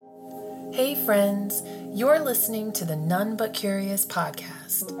Hey friends, you're listening to the None But Curious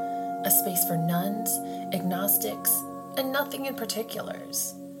podcast, a space for nuns, agnostics, and nothing in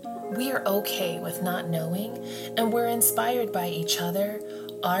particulars. We are okay with not knowing, and we're inspired by each other,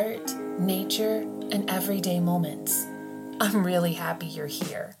 art, nature, and everyday moments. I'm really happy you're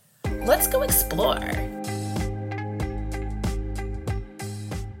here. Let's go explore.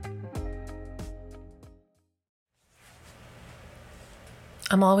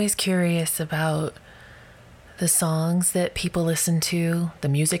 I'm always curious about the songs that people listen to, the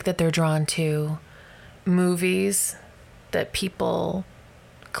music that they're drawn to, movies that people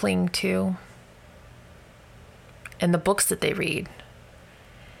cling to, and the books that they read.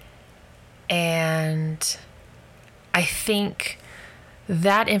 And I think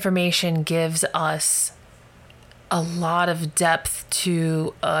that information gives us a lot of depth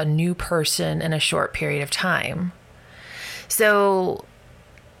to a new person in a short period of time. So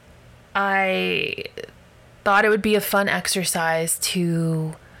I thought it would be a fun exercise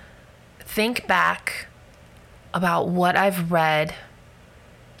to think back about what I've read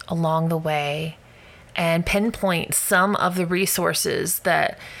along the way and pinpoint some of the resources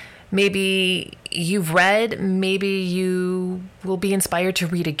that maybe you've read, maybe you will be inspired to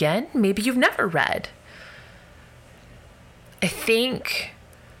read again, maybe you've never read. I think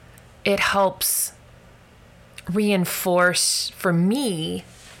it helps reinforce for me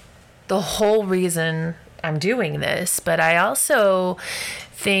the whole reason I'm doing this, but I also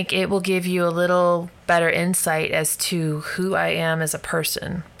think it will give you a little better insight as to who I am as a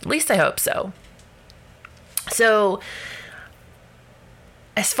person. At least I hope so. So,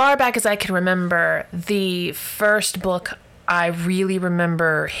 as far back as I can remember, the first book I really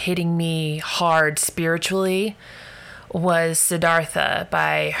remember hitting me hard spiritually was Siddhartha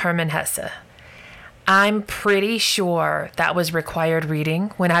by Hermann Hesse. I'm pretty sure that was required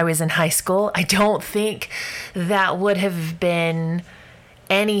reading when I was in high school. I don't think that would have been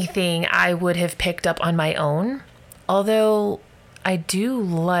anything I would have picked up on my own. Although I do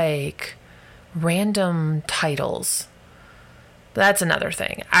like random titles. That's another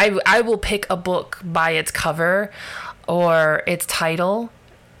thing. I will pick a book by its cover or its title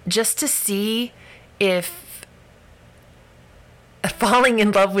just to see if falling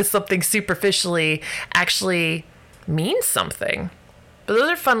in love with something superficially actually means something. But those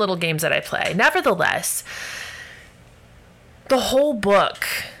are fun little games that I play. Nevertheless, the whole book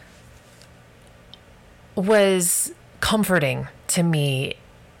was comforting to me.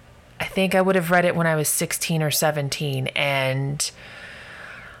 I think I would have read it when I was 16 or 17, and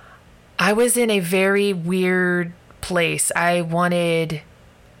I was in a very weird place. I wanted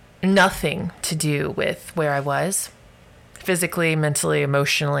nothing to do with where I was. Physically, mentally,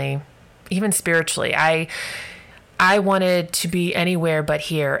 emotionally, even spiritually. I wanted to be anywhere but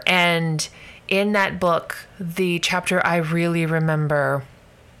here. And in that book, the chapter I really remember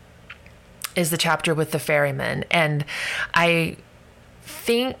is the chapter with the ferryman. And I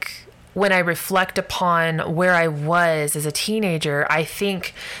think when I reflect upon where I was as a teenager, I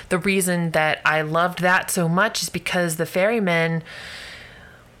think the reason that I loved that so much is because the ferryman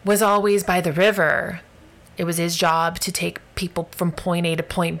was always by the river. It was his job to take people from point A to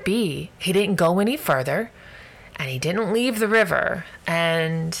point B. He didn't go any further, and he didn't leave the river.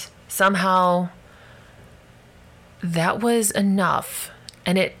 And somehow that was enough.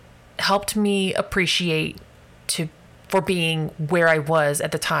 And it helped me appreciate for being where I was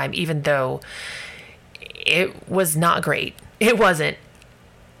at the time, even though it was not great. It wasn't.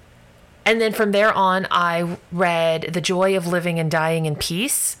 And then from there on, I read The Joy of Living and Dying in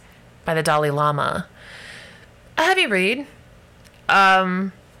Peace by the Dalai Lama. A heavy read.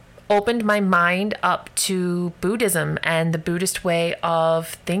 Opened my mind up to Buddhism and the Buddhist way of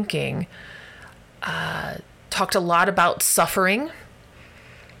thinking. Talked a lot about suffering,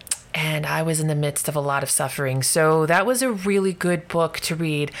 and I was in the midst of a lot of suffering. So that was a really good book to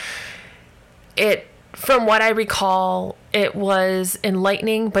read. From what I recall, it was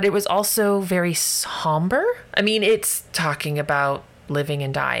enlightening, but it was also very somber. I mean, it's talking about living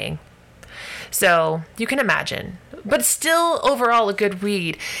and dying. So you can imagine, but still overall a good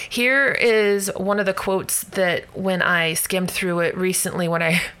read. Here is one of the quotes that when I skimmed through it recently, when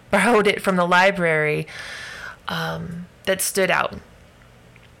I borrowed it from the library, that stood out.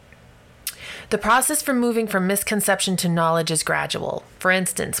 The process for moving from misconception to knowledge is gradual. For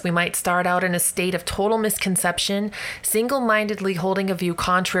instance, we might start out in a state of total misconception, single-mindedly holding a view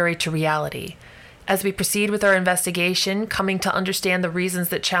contrary to reality. As we proceed with our investigation, coming to understand the reasons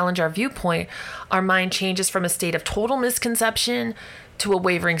that challenge our viewpoint, our mind changes from a state of total misconception to a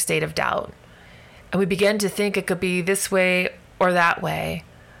wavering state of doubt. And we begin to think it could be this way or that way.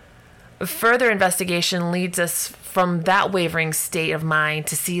 Further investigation leads us from that wavering state of mind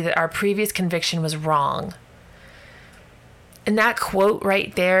to see that our previous conviction was wrong. And that quote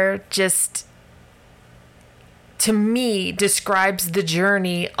right there just, to me, describes the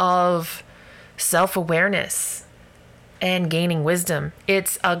journey of self-awareness and gaining wisdom.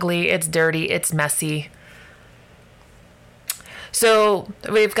 It's ugly, it's dirty, it's messy. So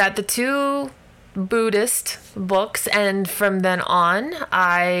we've got the two Buddhist books, and from then on,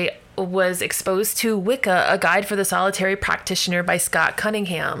 I was exposed to Wicca, A Guide for the Solitary Practitioner by Scott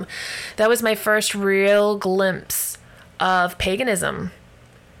Cunningham. That was my first real glimpse of paganism.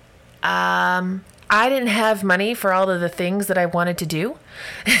 I didn't have money for all of the things that I wanted to do.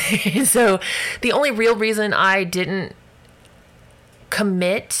 So the only real reason I didn't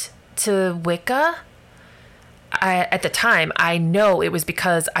commit to Wicca at the time, I know it was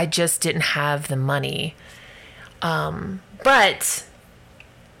because I just didn't have the money. But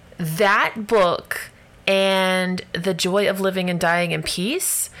that book and The Joy of Living and Dying in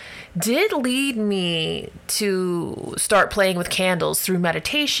Peace did lead me to start playing with candles through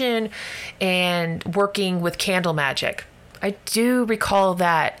meditation and working with candle magic. I do recall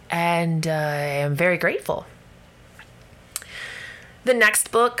that, and I am very grateful. The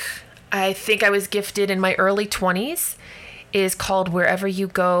next book I think I was gifted in my early 20s is called Wherever You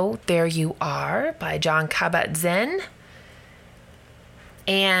Go, There You Are by Jon Kabat-Zinn.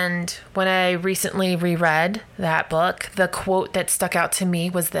 And when I recently reread that book, the quote that stuck out to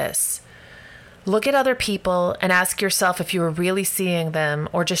me was this: look at other people and ask yourself if you are really seeing them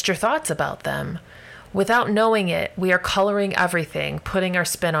or just your thoughts about them. Without knowing it, we are coloring everything, putting our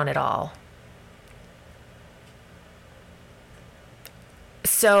spin on it all.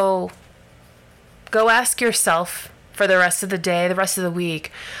 So go ask yourself for the rest of the day, the rest of the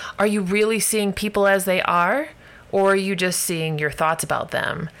week, are you really seeing people as they are? Or are you just seeing your thoughts about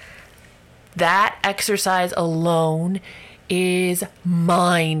them? That exercise alone is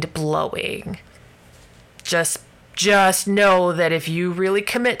mind-blowing. Just know that if you really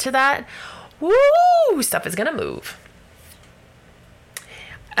commit to that, woo, stuff is gonna move.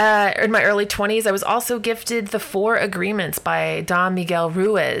 In my early 20s, I was also gifted The Four Agreements by Don Miguel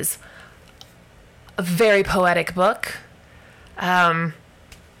Ruiz. A very poetic book.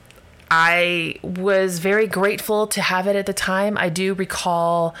 I was very grateful to have it at the time. I do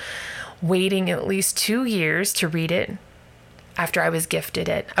recall waiting at least 2 years to read it after I was gifted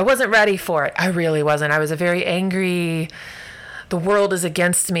it. I wasn't ready for it. I really wasn't. I was a very angry, the world is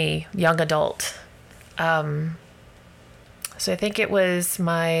against me, young adult. So I think it was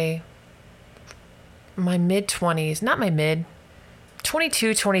my mid-20s, not my mid,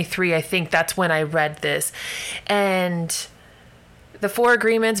 22, 23, I think that's when I read this. And The Four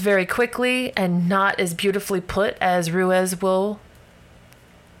Agreements, very quickly and not as beautifully put as Ruiz will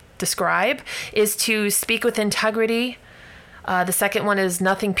describe, is to speak with integrity. The second one is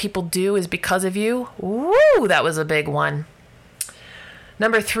nothing people do is because of you. Woo, that was a big one.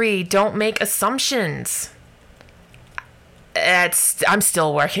 Number 3, don't make assumptions. I'm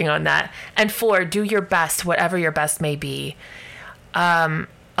still working on that. And 4, do your best, whatever your best may be. A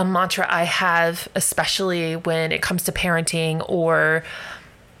mantra I have, especially when it comes to parenting or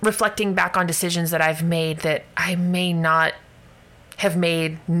reflecting back on decisions that I've made that I may not have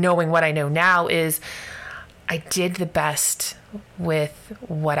made knowing what I know now, is I did the best with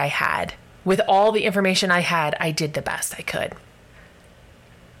what I had. With all the information I had, I did the best I could.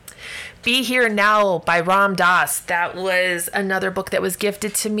 Be Here Now by Ram Dass. That was another book that was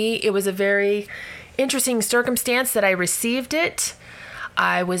gifted to me. It was a very interesting circumstance that I received it.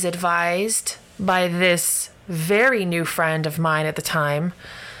 I was advised by this very new friend of mine at the time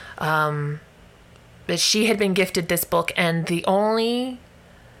that she had been gifted this book, and the only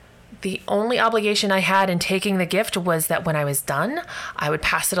obligation I had in taking the gift was that when I was done, I would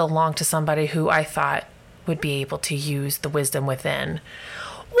pass it along to somebody who I thought would be able to use the wisdom within.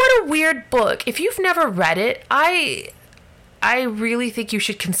 What a weird book. If you've never read it, I really think you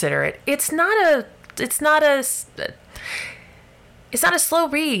should consider it. It's not a slow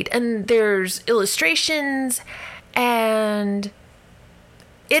read, and there's illustrations, and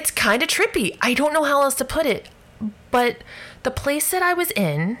it's kind of trippy. I don't know how else to put it, but the place that I was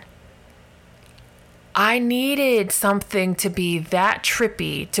in, I needed something to be that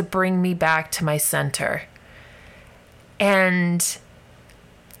trippy to bring me back to my center. And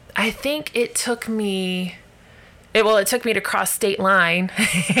I think it took me to cross state line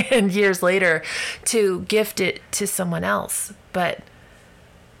and years later to gift it to someone else. But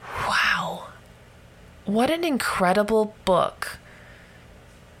wow, what an incredible book.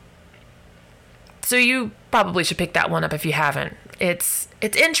 So you probably should pick that one up if you haven't. It's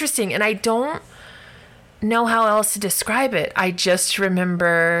interesting, and I don't know how else to describe it. I just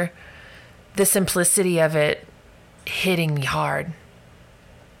remember the simplicity of it hitting me hard.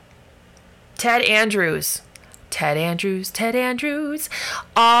 Ted Andrews,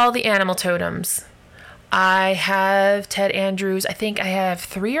 all the animal totems. I have Ted Andrews. I think I have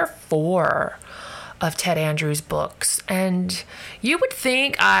 3 or 4 of Ted Andrews' books, and you would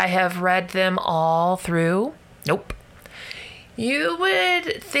think I have read them all through. Nope. You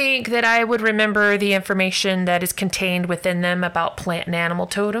would think that I would remember the information that is contained within them about plant and animal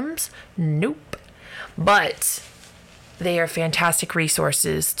totems. Nope. But they are fantastic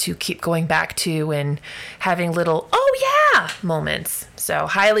resources to keep going back to and having little, oh yeah, moments. So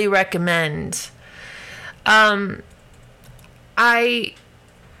highly recommend. In my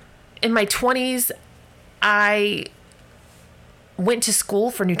 20s, I went to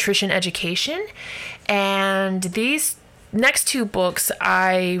school for nutrition education, and these next 2 books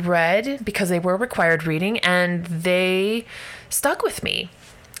I read because they were required reading, and they stuck with me.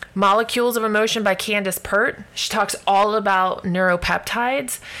 Molecules of Emotion by Candace Pert. She talks all about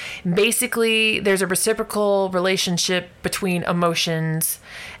neuropeptides. Basically, there's a reciprocal relationship between emotions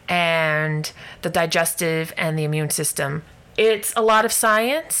and the digestive and the immune system. It's a lot of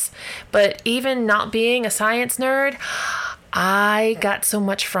science, but even not being a science nerd, I got so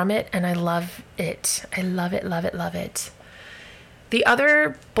much from it, and I love it. I love it, love it, love it. The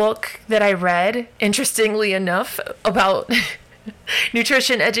other book that I read, interestingly enough, about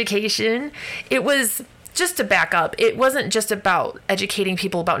nutrition education, it was, just to back up, it wasn't just about educating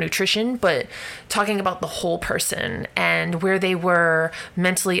people about nutrition, but talking about the whole person and where they were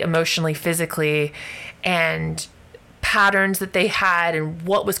mentally, emotionally, physically, and patterns that they had and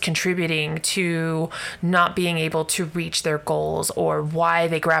what was contributing to not being able to reach their goals or why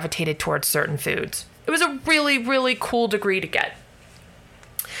they gravitated towards certain foods. It was a really, really cool degree to get.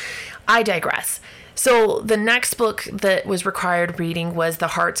 I digress. So the next book that was required reading was The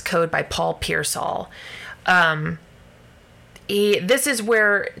Heart's Code by Paul Pearsall. This is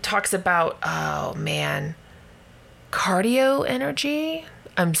where it talks about, cardio energy.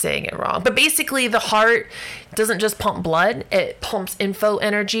 I'm saying it wrong. But basically, the heart doesn't just pump blood. It pumps info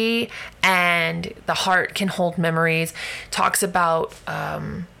energy, and the heart can hold memories. Talks about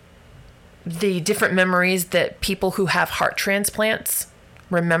the different memories that people who have heart transplants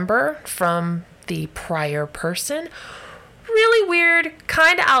remember from the prior person. Really weird,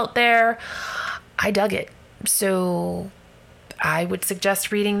 kind of out there. I dug it. So I would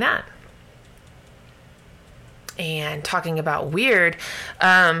suggest reading that. And talking about weird,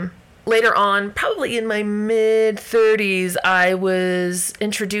 later on, probably in my mid-30s, I was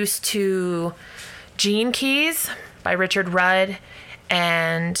introduced to Gene Keys by Richard Rudd,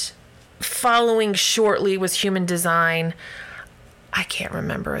 and following shortly was Human Design. I can't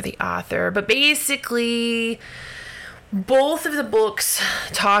remember the author, but basically both of the books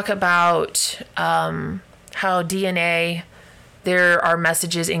talk about how DNA, there are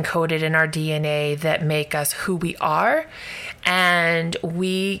messages encoded in our DNA that make us who we are, and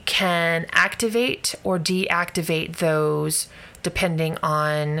we can activate or deactivate those depending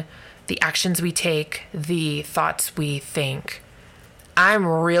on the actions we take, the thoughts we think. I'm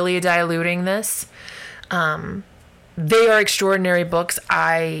really diluting this. They are extraordinary books.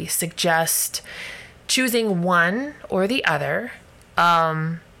 I suggest choosing one or the other.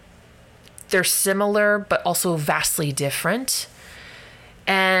 They're similar, but also vastly different.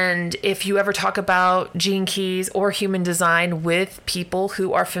 And if you ever talk about Gene Keys or Human Design with people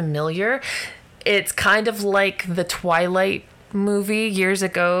who are familiar, it's kind of like the Twilight movie years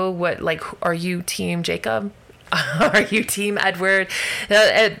ago. What, like, are you Team Jacob? Are you Team Edward?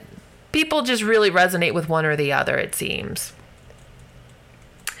 People just really resonate with one or the other, it seems.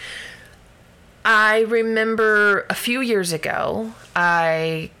 I remember a few years ago,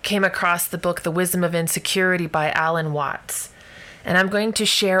 I came across the book The Wisdom of Insecurity by Alan Watts. And I'm going to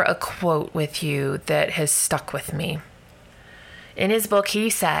share a quote with you that has stuck with me. In his book, he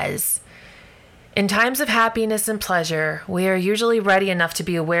says, "In times of happiness and pleasure, we are usually ready enough to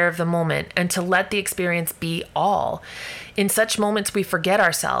be aware of the moment and to let the experience be all. In such moments, we forget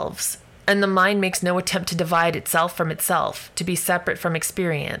ourselves, and the mind makes no attempt to divide itself from itself, to be separate from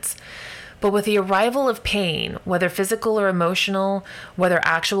experience. But with the arrival of pain, whether physical or emotional, whether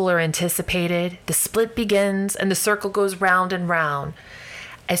actual or anticipated, the split begins and the circle goes round and round.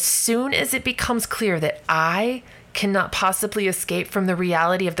 As soon as it becomes clear that I cannot possibly escape from the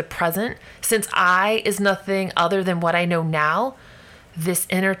reality of the present, since I is nothing other than what I know now, this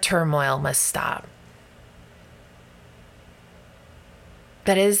inner turmoil must stop."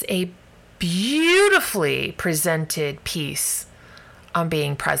 That is a beautifully presented piece on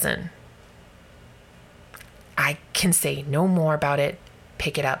being present. I can say no more about it.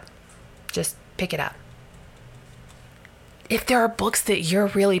 Pick it up. Just pick it up. If there are books that you're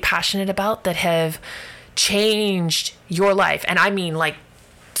really passionate about that have changed your life, and I mean like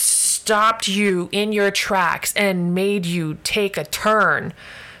stopped you in your tracks and made you take a turn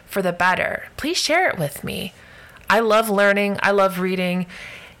for the better, please share it with me. I love learning. I love reading.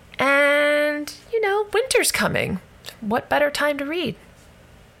 And, winter's coming. What better time to read?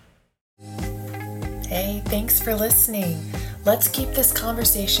 Hey, thanks for listening. Let's keep this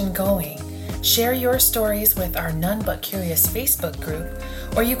conversation going. Share your stories with our None But Curious Facebook group,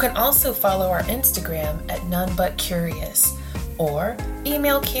 or you can also follow our Instagram at None But Curious, or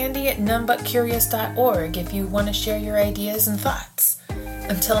email Candy at nonebutcurious.org if you want to share your ideas and thoughts.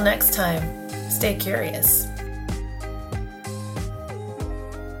 Until next time, stay curious.